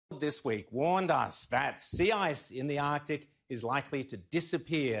this week warned us that sea ice in the Arctic is likely to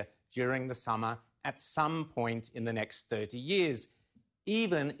disappear during the summer at some point in the next 30 years,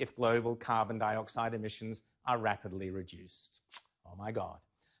 even if global carbon dioxide emissions are rapidly reduced. Oh my God.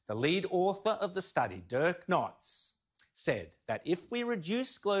 The lead author of the study, Dirk Notts, said that if we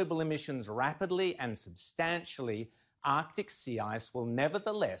reduce global emissions rapidly and substantially, Arctic sea ice will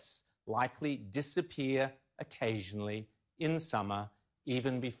nevertheless likely disappear occasionally in summer,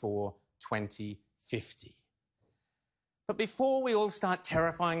 even before 2050. But before we all start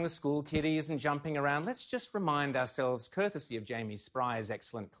terrifying the school kiddies and jumping around, let's just remind ourselves, courtesy of Jamie Spry's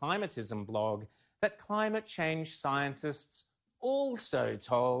excellent climatism blog, that climate change scientists also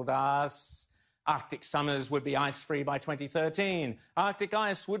told us Arctic summers would be ice-free by 2013. Arctic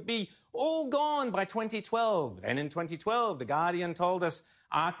ice would be all gone by 2012. Then in 2012, The Guardian told us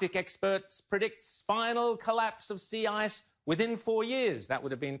Arctic experts predicts final collapse of sea ice within 4 years. That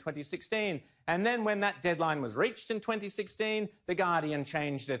would have been 2016. And then when that deadline was reached in 2016, The Guardian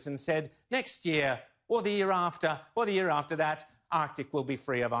changed it and said next year or the year after or the year after that, Arctic will be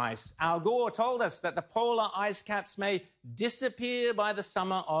free of ice. Al Gore told us that the polar ice caps may disappear by the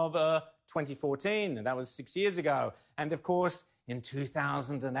summer of 2014, and that was 6 years ago. And of course, in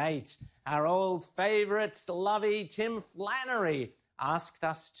 2008, our old favourite lovey Tim Flannery asked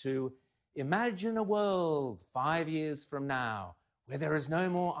us to imagine a world 5 years from now where there is no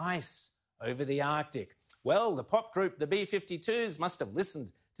more ice over the Arctic. Well, the pop group, the B-52s, must have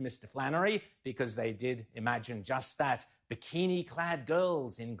listened to Mr. Flannery because they did imagine just that, bikini-clad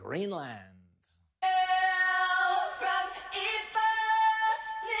girls in Greenland.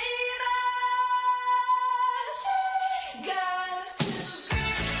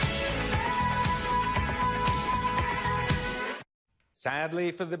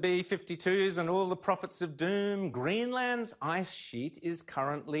 Sadly for the B-52s and all the prophets of doom, Greenland's ice sheet is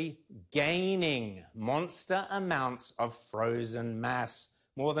currently gaining monster amounts of frozen mass,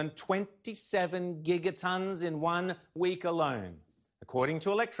 more than 27 gigatons in 1 week alone. According to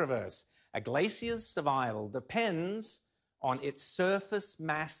Electroverse, a glacier's survival depends on its surface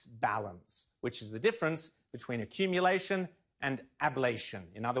mass balance, which is the difference between accumulation and ablation.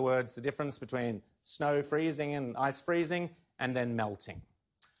 In other words, the difference between snow freezing and ice freezing and then melting.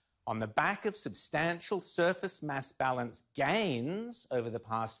 On the back of substantial surface mass balance gains over the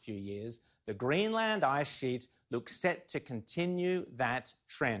past few years, the Greenland ice sheet looks set to continue that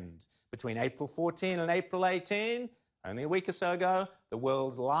trend. Between April 14 and April 18, only a week or so ago, the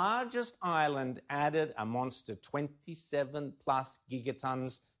world's largest island added a monster 27 plus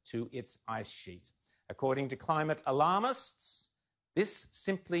gigatons to its ice sheet. According to climate alarmists, this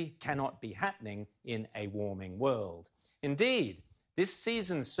simply cannot be happening in a warming world. Indeed, this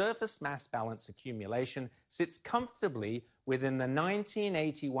season's surface mass balance accumulation sits comfortably within the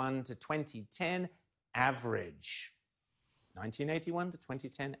 1981 to 2010 average. 1981 to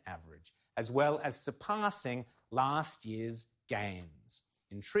 2010 average, as well as surpassing last year's gains.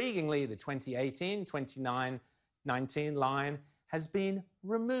 Intriguingly, the 2018-2019 line has been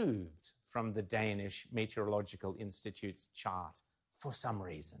removed from the Danish Meteorological Institute's chart for some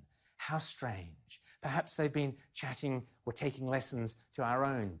reason. How strange. Perhaps they've been chatting or taking lessons to our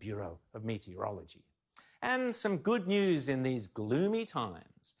own Bureau of Meteorology. And some good news in these gloomy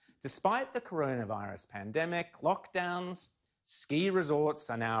times. Despite the coronavirus pandemic, lockdowns, ski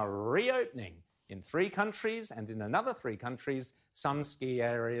resorts are now reopening in 3 countries, and in another 3 countries, some ski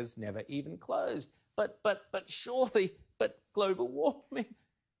areas never even closed. But global warming.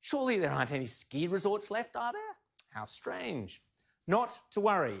 Surely there aren't any ski resorts left, are there? How strange. Not to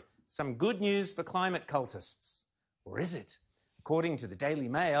worry. Some good news for climate cultists. Or is it? According to the Daily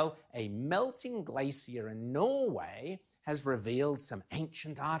Mail, a melting glacier in Norway has revealed some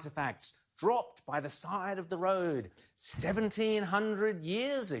ancient artefacts dropped by the side of the road 1,700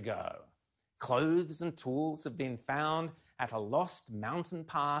 years ago. Clothes and tools have been found at a lost mountain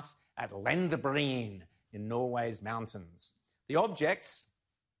pass at Lendebreen in Norway's mountains. The objects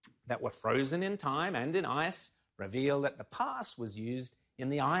that were frozen in time and in ice reveal that the pass was used in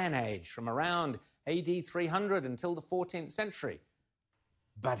the Iron Age from around AD 300 until the 14th century.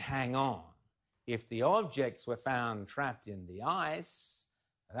 But hang on, if the objects were found trapped in the ice,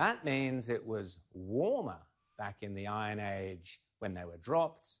 that means it was warmer back in the Iron Age when they were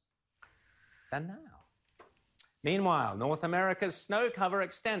dropped than now. Meanwhile, North America's snow cover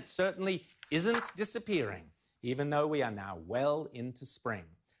extent certainly isn't disappearing, even though we are now well into spring,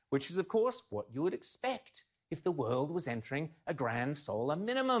 which is, of course, what you would expect if the world was entering a grand solar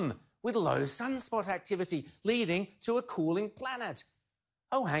minimum with low sunspot activity leading to a cooling planet.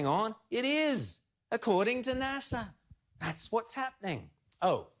 Oh, hang on, it is, according to NASA. That's what's happening.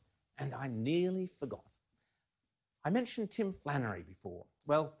 Oh, and I nearly forgot. I mentioned Tim Flannery before.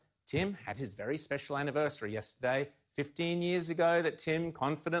 Well, Tim had his very special anniversary yesterday. 15 years ago that Tim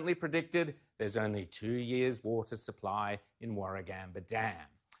confidently predicted there's only 2 years' water supply in Warragamba Dam.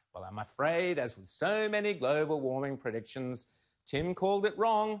 Well, I'm afraid, as with so many global warming predictions, Tim called it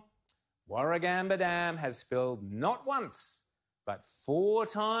wrong. Warragamba Dam has filled not once, but 4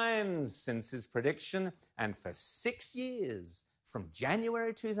 times since his prediction, and for 6 years, from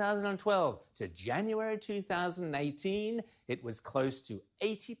January 2012 to January 2018, it was close to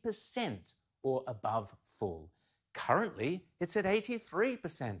 80% or above full. Currently, it's at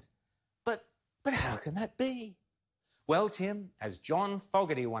 83%. But how can that be? Well, Tim, as John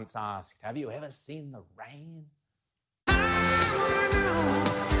Fogerty once asked, have you ever seen the rain? I wanna know.